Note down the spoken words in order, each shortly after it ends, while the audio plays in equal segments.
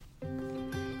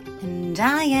And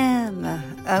I am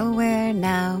Aware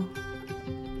Now.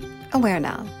 Aware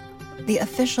Now, the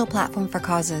official platform for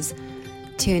causes.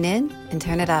 Tune in and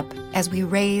turn it up as we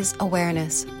raise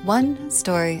awareness, one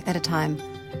story at a time,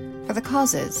 for the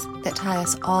causes that tie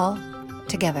us all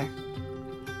together.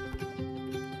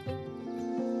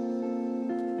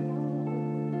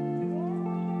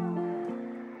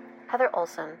 Heather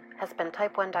Olson has been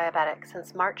type 1 diabetic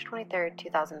since March 23,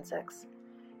 2006.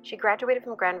 She graduated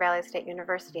from Grand Valley State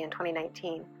University in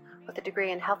 2019 with a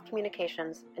degree in health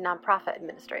communications and nonprofit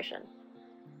administration.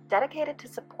 Dedicated to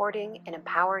supporting and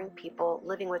empowering people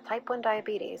living with type 1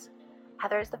 diabetes,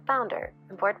 Heather is the founder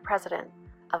and board president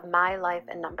of My Life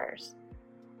in Numbers.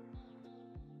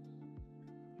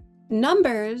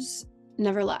 Numbers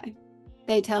never lie.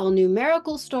 They tell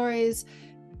numerical stories,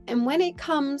 and when it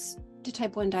comes to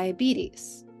type 1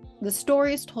 diabetes, the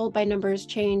stories told by numbers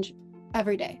change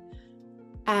every day,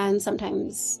 and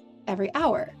sometimes every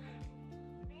hour.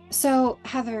 So,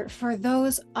 Heather, for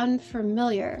those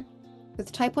unfamiliar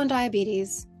with type 1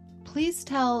 diabetes, please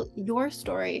tell your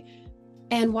story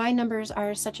and why numbers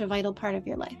are such a vital part of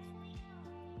your life.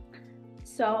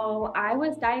 So I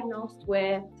was diagnosed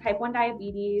with type 1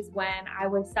 diabetes when I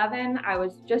was 7. I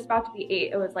was just about to be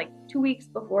 8. It was like 2 weeks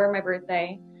before my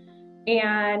birthday.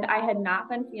 And I had not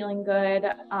been feeling good.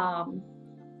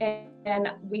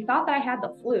 And we thought that I had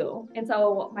the flu. And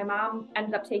so my mom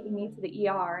ended up taking me to the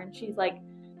ER, and she's like,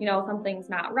 you know, something's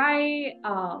not right.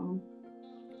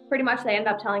 Pretty much they ended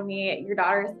up telling me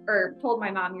told my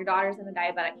mom, your daughter's in a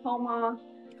diabetic coma.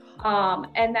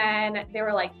 And then they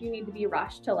were like, you need to be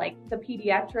rushed to like the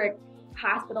pediatric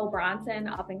hospital Bronson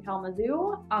up in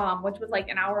Kalamazoo, which was like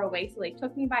an hour away. So they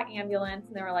took me by ambulance,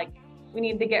 and they were like, we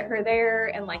need to get her there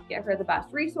and like get her the best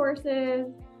resources.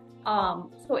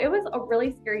 So it was a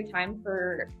really scary time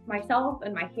for myself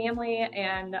and my family,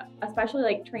 and especially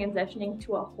like transitioning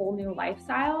to a whole new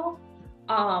lifestyle.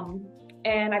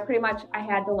 And I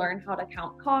had to learn how to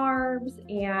count carbs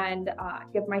and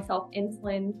give myself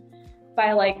insulin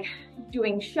by like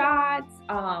doing shots,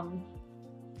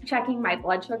 checking my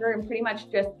blood sugar, and pretty much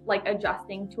just like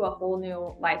adjusting to a whole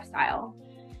new lifestyle.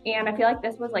 And I feel like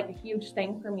this was like a huge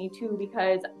thing for me too,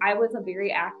 because I was a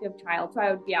very active child. So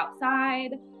I would be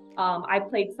outside. I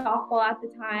played softball at the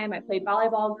time. I played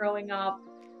volleyball growing up,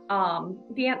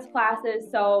 dance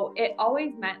classes. So it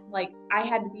always meant like I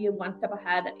had to be one step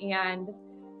ahead and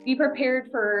be prepared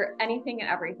for anything and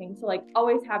everything. So like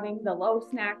always having the low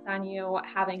snacks on you,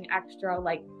 having extra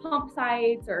like pump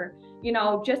sites, or, you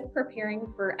know, just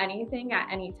preparing for anything at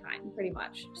any time pretty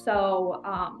much. So,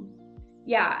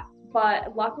 yeah.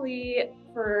 But luckily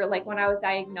for like when I was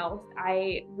diagnosed,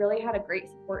 I really had a great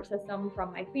support system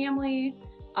from my family.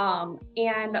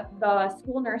 And the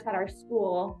school nurse at our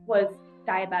school was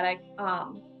diabetic.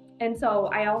 And so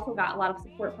I also got a lot of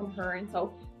support from her. And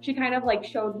so she kind of like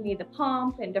showed me the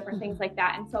pump and different things like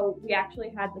that. And so we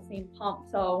actually had the same pump.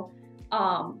 So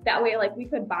that way, like we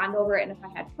could bond over it, and if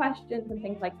I had questions and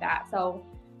things like that. So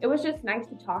it was just nice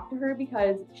to talk to her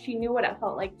because she knew what it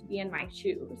felt like to be in my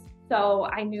shoes. So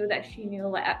I knew that she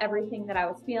knew everything that I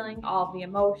was feeling, all of the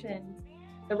emotions,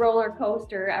 the roller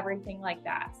coaster, everything like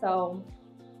that. So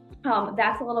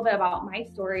that's a little bit about my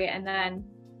story. And then,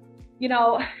 you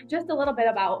know, just a little bit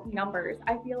about numbers.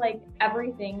 I feel like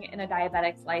everything in a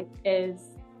diabetic's life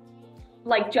is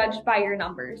like judged by your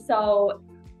numbers. So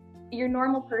your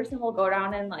normal person will go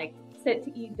down and like sit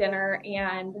to eat dinner,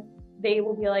 and they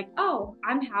will be like, oh,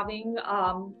 I'm having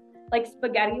like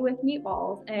spaghetti with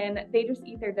meatballs, and they just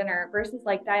eat their dinner, versus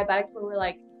like diabetics where we're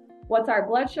like, what's our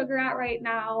blood sugar at right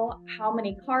now? How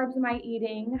many carbs am I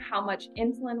eating? How much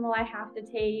insulin will I have to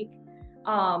take?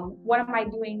 What am I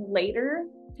doing later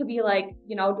to be like,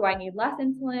 you know, do I need less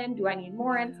insulin? Do I need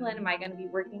more insulin? Am I going to be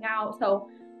working out? So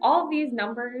all of these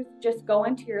numbers just go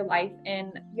into your life,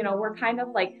 and, you know, we're kind of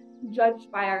like judged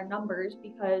by our numbers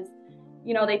because,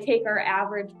 you know, they take our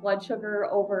average blood sugar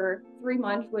over 3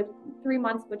 months,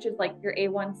 which is like your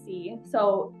A1C.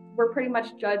 So we're pretty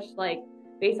much judged like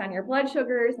based on your blood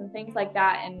sugars and things like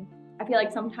that. And I feel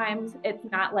like sometimes it's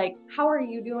not like, how are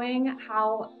you doing?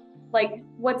 Like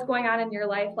what's going on in your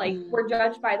life? Like we're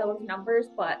judged by those numbers,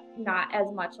 but not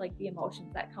as much like the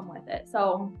emotions that come with it.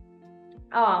 So,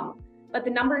 but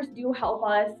the numbers do help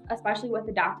us, especially with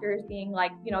the doctors being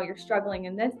like, you know, you're struggling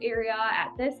in this area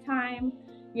at this time.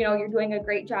 You know, you're doing a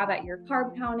great job at your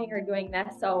carb counting or doing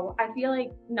this. So I feel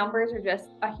like numbers are just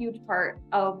a huge part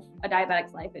of a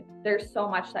diabetic's life. There's so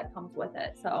much that comes with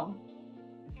it. So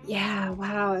Yeah,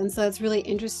 wow. And so it's really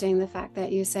interesting the fact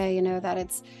that you say, you know, that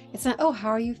it's not, oh, how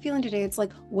are you feeling today? It's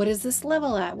like, what is this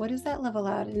level at? What is that level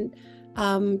at?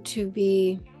 And to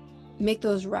be, make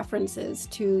those references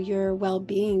to your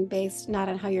well-being based not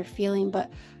on how you're feeling,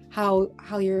 but how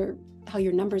your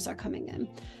numbers are coming in.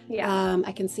 Yeah.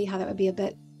 I can see how that would be a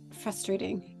bit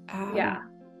frustrating. Yeah.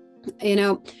 You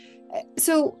know,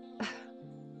 so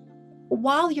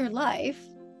while your life,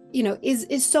 you know,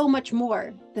 is so much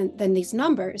more than these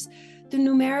numbers, the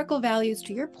numerical values,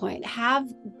 to your point,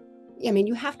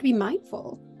 you have to be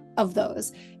mindful of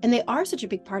those, and they are such a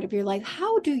big part of your life.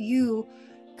 How do you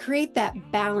create that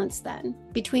balance then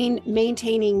between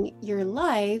maintaining your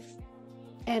life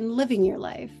and living your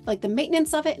life, like the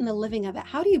maintenance of it and the living of it?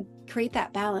 How do you create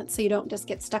that balance so you don't just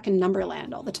get stuck in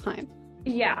numberland all the time?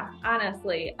 Yeah,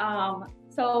 honestly.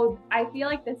 So I feel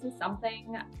like this is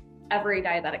something every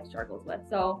diabetic struggles with.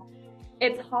 So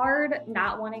it's hard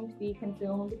not wanting to be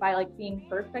consumed by like being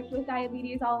perfect with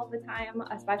diabetes all of the time,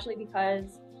 especially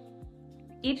because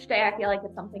each day I feel like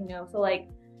it's something new. So like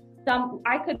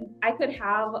I could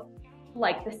have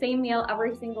like the same meal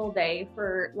every single day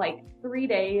for like 3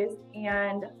 days,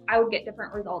 and I would get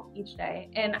different results each day.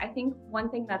 And I think one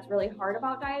thing that's really hard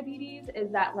about diabetes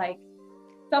is that like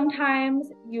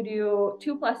sometimes you do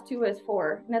 2 + 2 is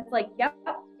 4, and it's like, yep,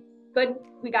 good,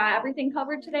 we got everything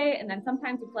covered today. And then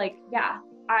sometimes it's like, yeah,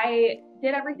 I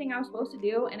did everything I was supposed to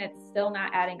do and it's still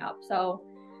not adding up. So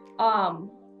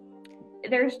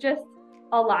there's just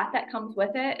a lot that comes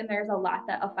with it, and there's a lot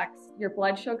that affects your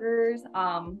blood sugars,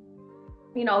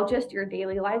 just your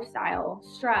daily lifestyle,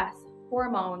 stress,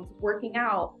 hormones, working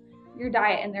out, your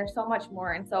diet, and there's so much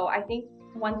more. And so I think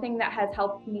one thing that has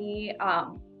helped me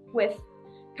with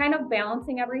kind of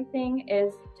balancing everything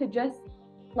is to just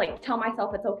like tell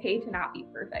myself it's okay to not be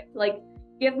perfect. Like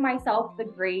give myself the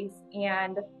grace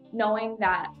and knowing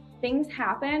that things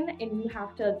happen and you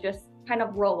have to just kind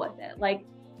of roll with it. Like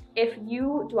if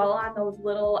you dwell on those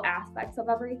little aspects of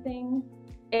everything,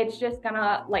 it's just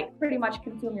gonna like pretty much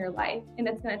consume your life and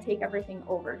it's gonna take everything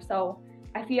over. So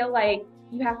I feel like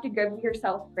you have to give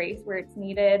yourself grace where it's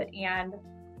needed, and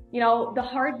the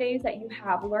hard days that you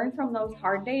have, learn from those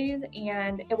hard days,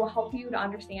 and it will help you to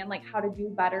understand like how to do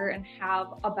better and have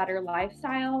a better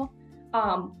lifestyle.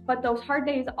 But those hard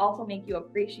days also make you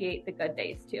appreciate the good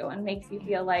days too, and makes you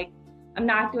feel like I'm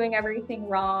not doing everything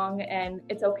wrong, and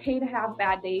it's okay to have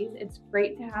bad days. It's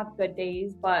great to have good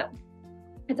days, but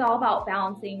it's all about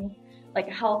balancing like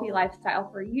a healthy lifestyle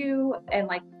for you and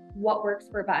like what works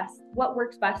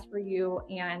best for you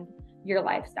and your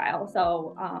lifestyle.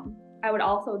 So I would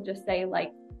also just say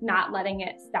like not letting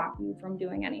it stop you from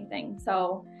doing anything.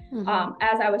 So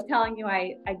as I was telling you,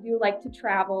 I do like to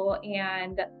travel,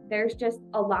 and there's just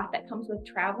a lot that comes with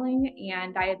traveling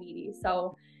and diabetes.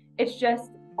 So it's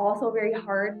just also very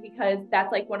hard because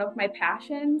that's like one of my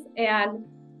passions, and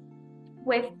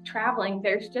with traveling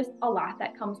there's just a lot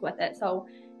that comes with it. So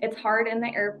it's hard in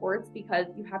the airports because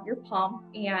you have your pump,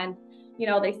 and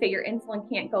they say your insulin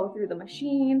can't go through the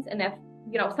machines, and if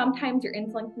sometimes your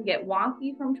insulin can get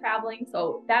wonky from traveling,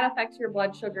 so that affects your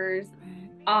blood sugars.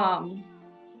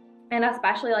 And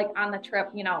especially like on the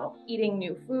trip, eating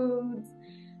new foods,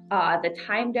 the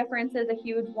time difference is a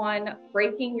huge one,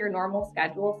 breaking your normal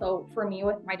schedule. So for me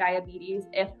with my diabetes,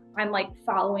 if I'm like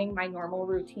following my normal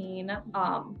routine,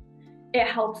 it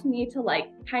helps me to like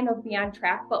kind of be on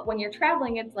track. But when you're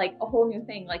traveling, it's like a whole new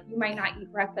thing. Like you might not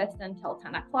eat breakfast until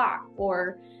 10 o'clock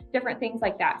or different things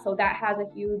like that. So that has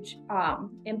a huge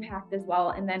impact as well.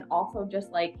 And then also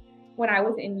just like when I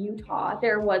was in Utah,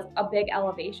 there was a big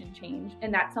elevation change,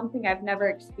 and that's something I've never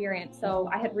experienced. So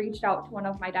I had reached out to one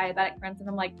of my diabetic friends and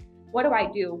I'm like, what do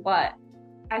I do? But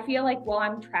I feel like while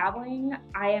I'm traveling,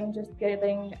 I am just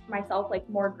giving myself like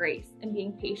more grace and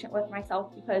being patient with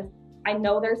myself, because I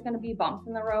know there's going to be bumps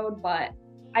in the road, but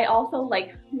I also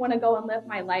like want to go and live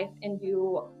my life and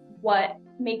do what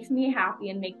makes me happy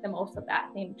and make the most of that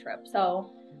same trip. So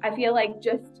I feel like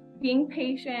just being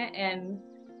patient and,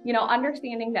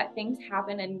 understanding that things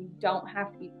happen and you don't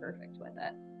have to be perfect with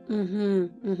it.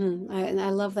 I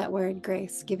love that word,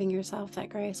 grace, giving yourself that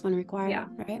grace when required. Yeah.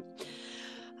 Right.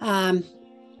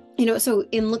 So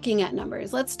in looking at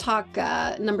numbers, let's talk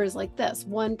numbers like this.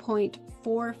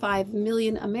 1.45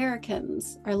 million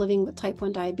Americans are living with type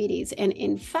 1 diabetes. And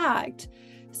in fact,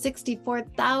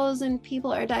 64,000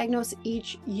 people are diagnosed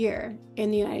each year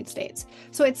in the United States.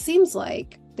 So it seems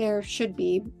like there should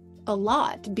be a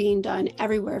lot being done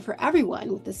everywhere for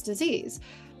everyone with this disease.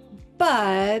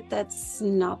 But that's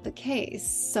not the case.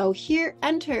 So here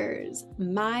enters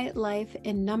My Life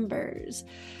in Numbers.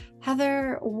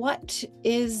 Heather, what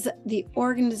is the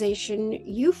organization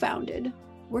you founded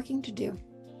working to do?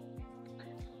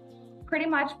 Pretty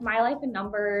much My Life in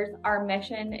Numbers, our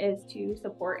mission is to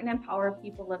support and empower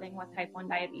people living with type 1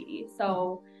 diabetes.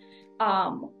 So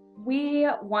we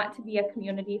want to be a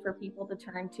community for people to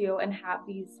turn to and have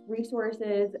these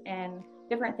resources and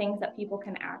different things that people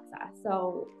can access.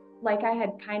 So like I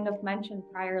had kind of mentioned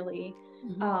priorly,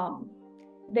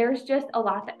 there's just a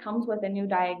lot that comes with a new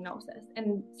diagnosis,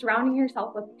 and surrounding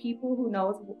yourself with people who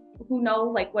know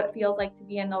like what it feels like to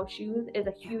be in those shoes is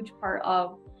a huge part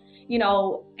of, you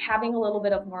know, having a little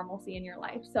bit of normalcy in your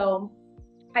life. So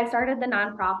I started the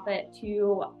nonprofit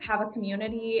to have a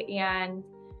community and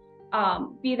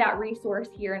be that resource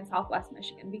here in Southwest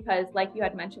Michigan, because like you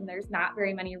had mentioned, there's not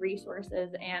very many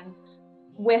resources, and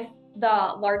with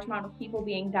the large amount of people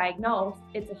being diagnosed,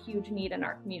 it's a huge need in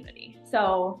our community.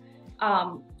 So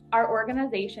our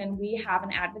organization, we have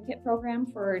an advocate program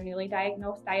for newly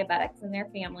diagnosed diabetics and their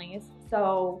families.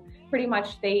 So pretty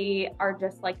much they are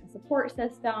just like a support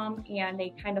system, and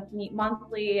they kind of meet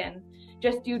monthly and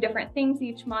just do different things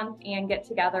each month and get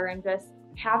together and just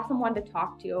have someone to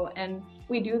talk to. And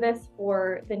we do this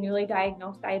for the newly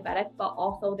diagnosed diabetic, but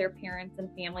also their parents and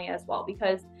family as well,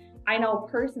 because I know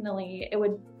personally it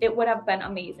would have been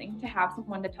amazing to have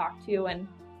someone to talk to and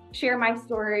share my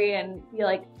story and be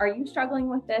like, are you struggling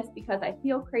with this? Because I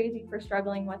feel crazy for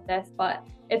struggling with this, but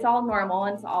it's all normal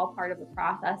and it's all part of the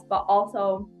process. But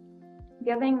also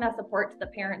giving the support to the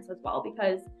parents as well,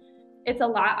 because it's a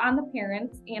lot on the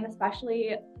parents, and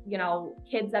especially, you know,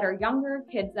 kids that are younger,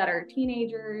 kids that are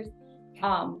teenagers.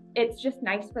 It's just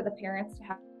nice for the parents to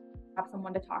have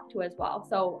someone to talk to as well.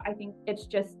 So I think it's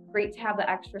just great to have the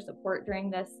extra support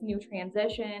during this new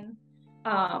transition.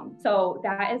 So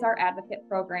that is our advocate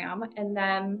program. And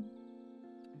then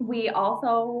we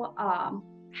also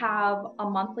have a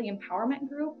monthly empowerment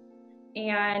group,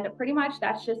 and pretty much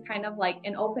that's just kind of like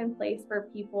an open place for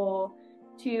people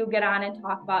to get on and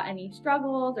talk about any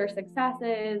struggles or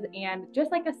successes, and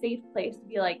just like a safe place to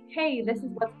be like, hey, this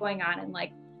is what's going on, and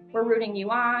like, we're rooting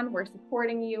you on, we're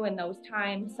supporting you in those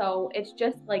times. So it's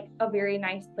just like a very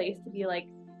nice place to be like,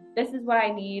 this is what I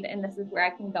need and this is where I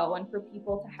can go, and for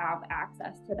people to have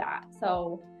access to that.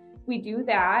 So we do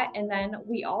that. And then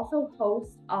we also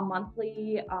host a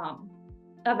monthly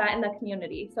event in the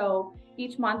community. So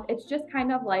each month it's just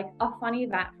kind of like a fun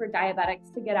event for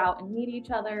diabetics to get out and meet each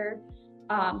other.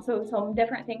 So some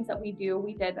different things that we do.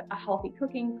 We did a healthy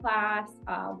cooking class.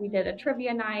 We did a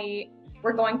trivia night.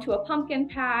 We're going to a pumpkin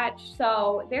patch.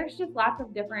 So there's just lots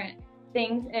of different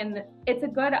things, and it's a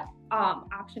good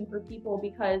option for people,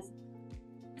 because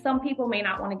some people may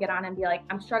not want to get on and be like,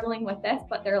 I'm struggling with this,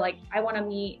 but they're like, I want to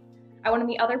meet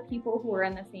other people who are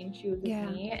in the same shoes as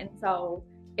me. And so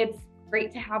it's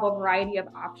great to have a variety of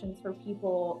options for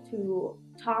people to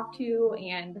talk to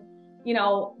and, you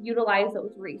know, utilize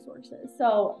those resources.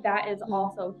 So that is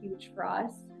also huge for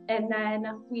us. And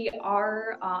then we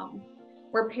are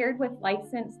we're paired with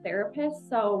licensed therapists.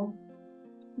 So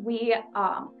we,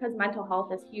 because mental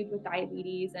health is huge with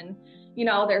diabetes, and, you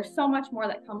know, there's so much more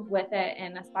that comes with it.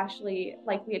 And especially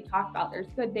like we had talked about, there's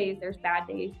good days, there's bad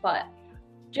days, but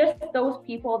just those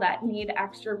people that need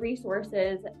extra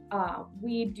resources,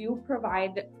 we do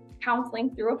provide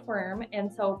counseling through a firm.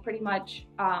 And so pretty much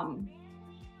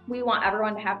we want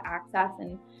everyone to have access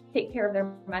and take care of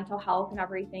their mental health and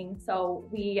everything. So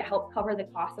we help cover the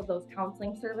cost of those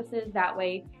counseling services. That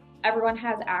way everyone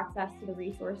has access to the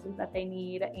resources that they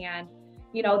need, and,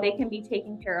 you know, they can be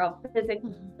taken care of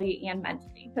physically and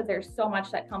mentally, because there's so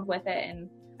much that comes with it. And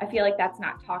I feel like that's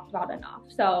not talked about enough.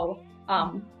 So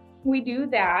we do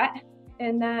that.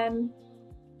 And then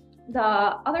the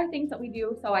other things that we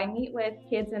do, so I meet with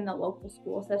kids in the local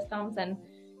school systems and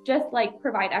just like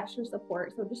provide extra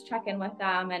support. So just check in with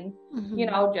them and, you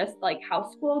know, just like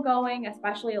how's school going,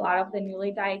 especially a lot of the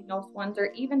newly diagnosed ones,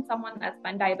 or even someone that's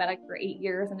been diabetic for 8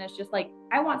 years. And it's just like,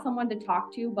 I want someone to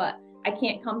talk to, but I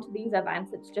can't come to these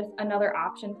events. It's just another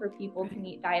option for people to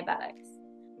meet diabetics.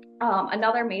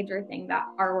 Another major thing that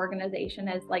our organization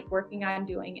is like working on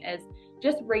doing is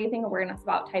just raising awareness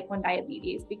about type 1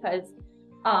 diabetes, because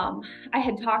I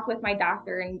had talked with my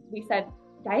doctor and we said,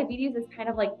 diabetes is kind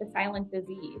of like the silent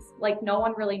disease. Like no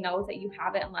one really knows that you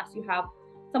have it unless you have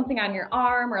something on your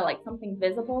arm or like something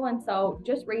visible. And so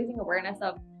just raising awareness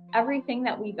of everything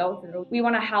that we go through. We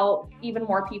want to help even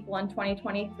more people in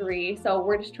 2023. So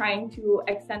we're just trying to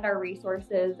extend our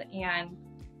resources and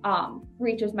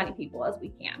reach as many people as we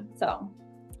can. So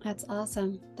that's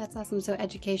awesome. That's awesome. So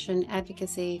education,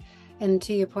 advocacy, and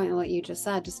to your point, what you just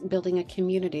said, just building a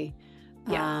community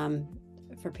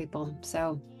for people.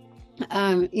 So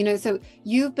you know, so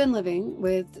you've been living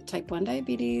with type 1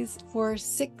 diabetes for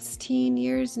 16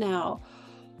 years now.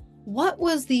 What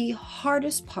was the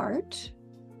hardest part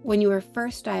when you were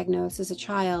first diagnosed as a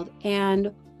child,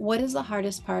 and what is the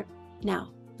hardest part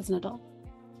now as an adult?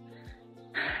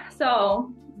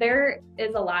 So there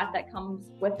is a lot that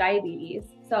comes with diabetes.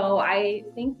 So I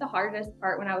think the hardest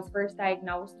part when I was first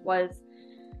diagnosed was,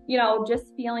 just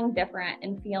feeling different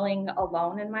and feeling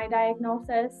alone in my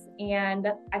diagnosis. And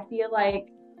I feel like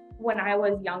when I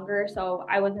was younger, so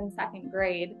I was in second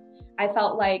grade, I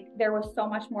felt like there was so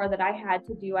much more that I had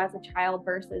to do as a child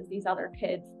versus these other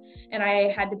kids. And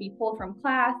I had to be pulled from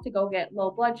class to go get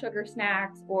low blood sugar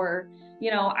snacks, or,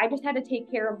 I just had to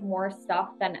take care of more stuff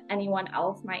than anyone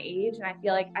else my age. And I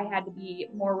feel like I had to be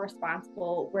more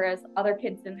responsible, whereas other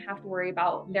kids didn't have to worry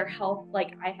about their health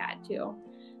like I had to.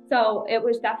 So it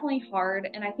was definitely hard.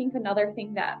 And I think another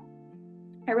thing that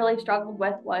I really struggled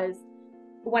with was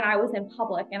when I was in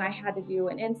public and I had to do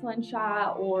an insulin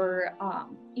shot, or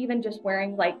even just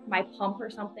wearing like my pump or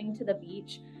something to the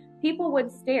beach, people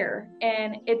would stare.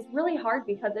 And it's really hard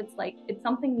because it's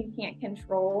something you can't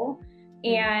control.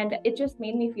 And it just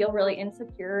made me feel really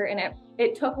insecure. And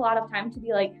it took a lot of time to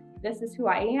be like, this is who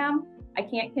I am. I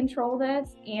can't control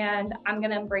this, and I'm going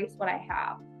to embrace what I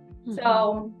have. Mm-hmm.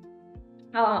 So,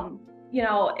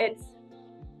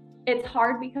 it's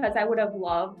hard because I would have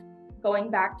loved going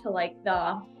back to like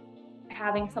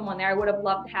having someone there. I would have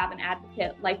loved to have an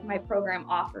advocate like my program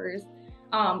offers,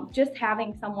 just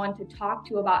having someone to talk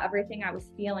to about everything I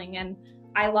was feeling. And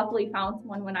I luckily found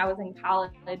someone when I was in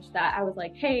college that I was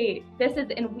like, hey,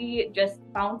 and we just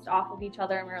bounced off of each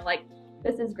other, and we were like,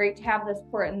 this is great to have this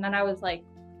support. And then I was like,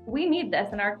 we need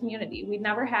this in our community. We've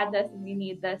never had this, and we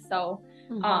need this. So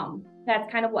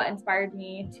that's kind of what inspired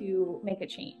me to make a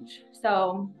change.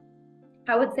 So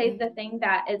I would say the thing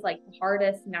that is like the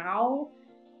hardest now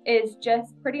is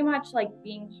just pretty much like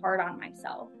being hard on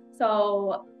myself.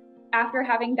 So after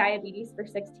having diabetes for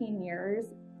 16 years,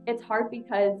 it's hard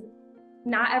because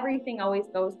not everything always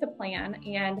goes to plan.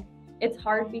 And it's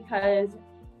hard because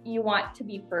you want to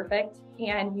be perfect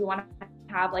and you want to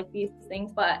have like these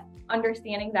things, but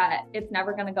understanding that it's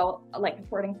never going to go like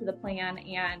according to the plan.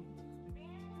 And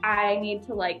I need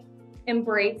to like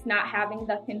embrace not having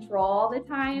the control all the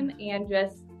time and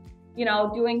just,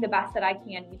 doing the best that I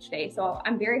can each day. So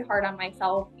I'm very hard on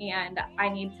myself, and I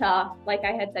need to, like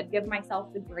I had said, give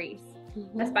myself the grace,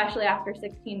 especially after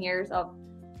 16 years of,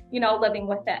 living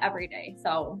with it every day.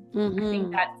 So I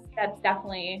think that's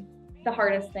definitely the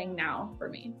hardest thing now for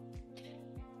me.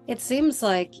 It seems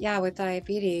like, with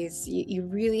diabetes, you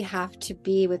really have to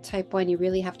be, with type 1, you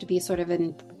really have to be sort of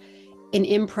an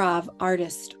improv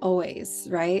artist always,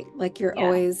 right? Like you're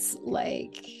always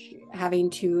like having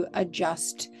to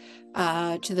adjust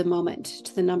to the moment,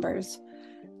 to the numbers.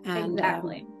 And,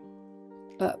 exactly.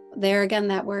 But there again,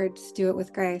 that word, do it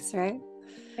with grace, right?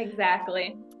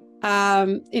 Exactly.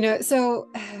 So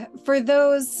for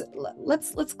those,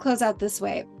 let's close out this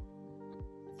way.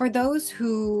 For those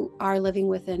who are living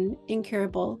with an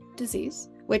incurable disease,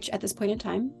 which at this point in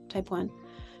time, type 1,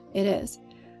 it is,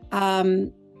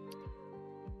 on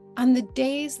the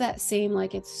days that seem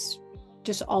like it's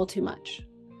just all too much,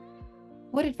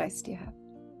 what advice do you have?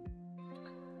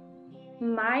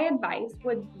 My advice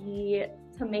would be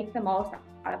to make the most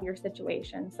out of your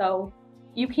situation. So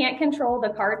you can't control the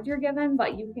cards you're given,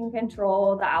 but you can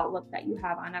control the outlook that you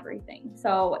have on everything.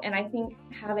 So, and I think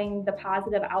having the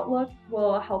positive outlook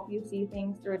will help you see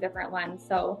things through a different lens.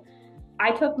 So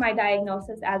I took my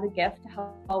diagnosis as a gift to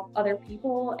help other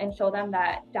people and show them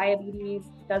that diabetes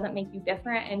doesn't make you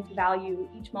different, and to value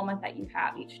each moment that you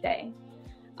have each day.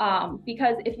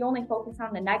 Because if you only focus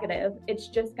on the negative, it's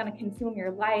just going to consume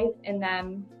your life. And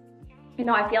then,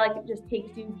 I feel like it just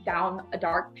takes you down a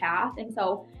dark path. And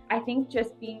so I think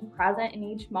just being present in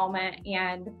each moment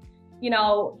and,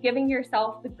 giving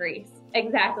yourself the grace.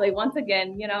 Exactly. Once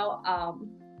again, you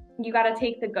got to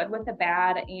take the good with the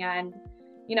bad, and,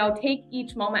 take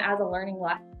each moment as a learning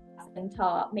lesson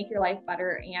to make your life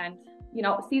better, and,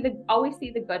 always see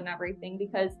the good in everything,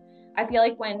 because I feel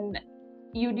like when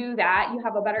you do that, you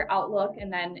have a better outlook,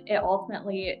 and then it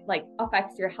ultimately like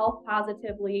affects your health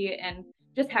positively. And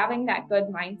just having that good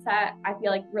mindset, I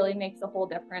feel like really makes a whole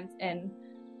difference in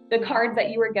the cards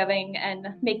that you were giving and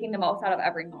making the most out of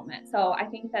every moment. So I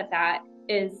think that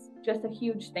is just a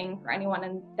huge thing for anyone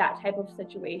in that type of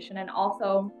situation. And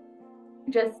also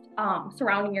just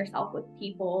surrounding yourself with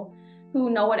people who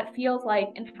know what it feels like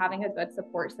and having a good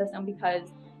support system,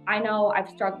 because I know I've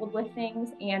struggled with things,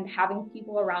 and having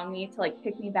people around me to like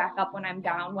pick me back up when I'm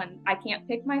down, when I can't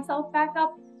pick myself back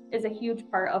up, is a huge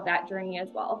part of that journey as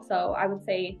well. So I would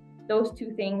say those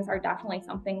two things are definitely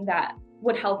something that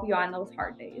would help you on those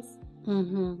hard days.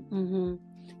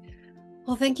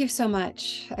 Well, thank you so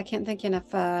much. I can't thank you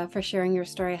enough for sharing your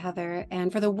story, Heather,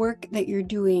 and for the work that you're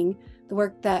doing, the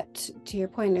work that, to your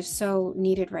point, is so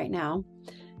needed right now.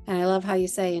 And I love how you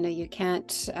say, you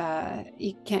can't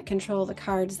control the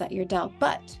cards that you're dealt,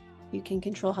 but you can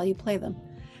control how you play them.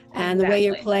 And the way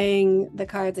you're playing the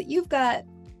cards that you've got.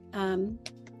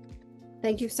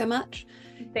 Thank you so much.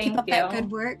 Keep up that good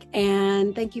work.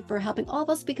 And thank you for helping all of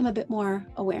us become a bit more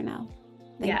aware now.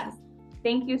 Thank you.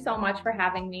 Thank you so much for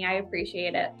having me. I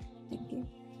appreciate it. Thank you.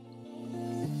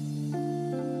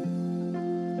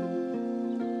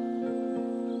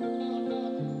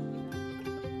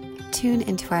 Tune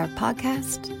into our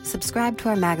podcast, subscribe to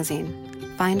our magazine,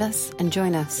 find us and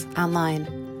join us online.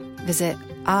 Visit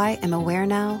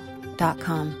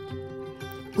IamAwareNow.com.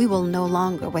 We will no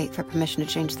longer wait for permission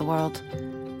to change the world.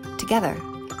 Together,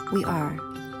 we are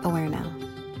aware now.